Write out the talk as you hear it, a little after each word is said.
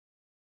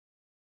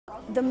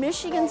the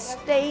Michigan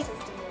State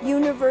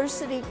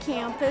University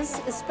campus,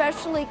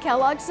 especially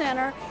Kellogg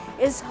Center,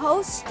 is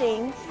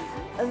hosting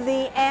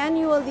the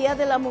annual Dia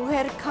de la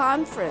Mujer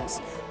conference.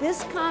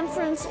 This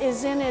conference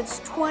is in its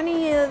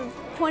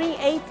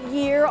 28th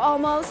year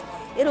almost.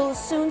 It'll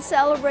soon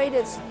celebrate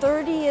its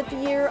 30th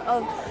year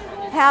of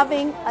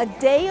having a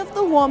Day of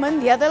the Woman,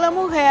 Dia de la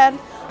Mujer,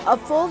 a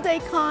full-day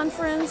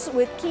conference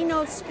with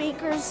keynote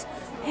speakers,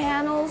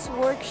 panels,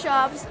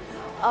 workshops,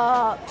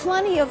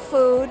 plenty of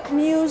food,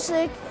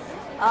 music,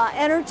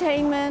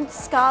 entertainment,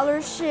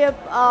 scholarship,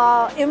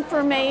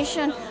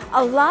 information,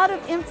 a lot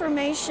of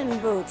information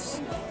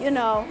booths, you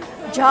know,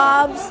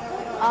 jobs,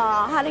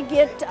 how to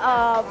get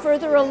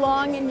further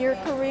along in your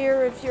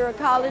career if you're a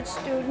college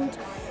student.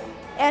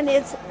 And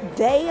it's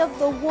Day of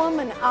the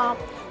Woman.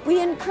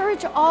 We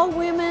encourage all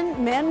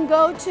women, men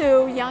go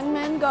too, young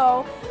men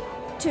go,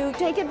 to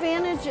take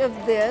advantage of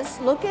this.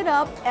 Look it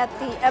up at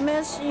the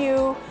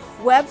MSU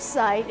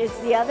website. It's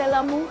Dia de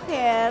la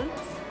Mujer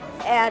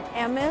at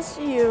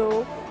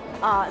MSU,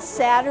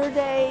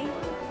 Saturday,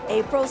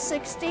 April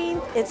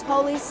 16th. It's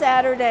Holy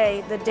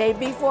Saturday, the day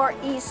before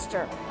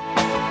Easter.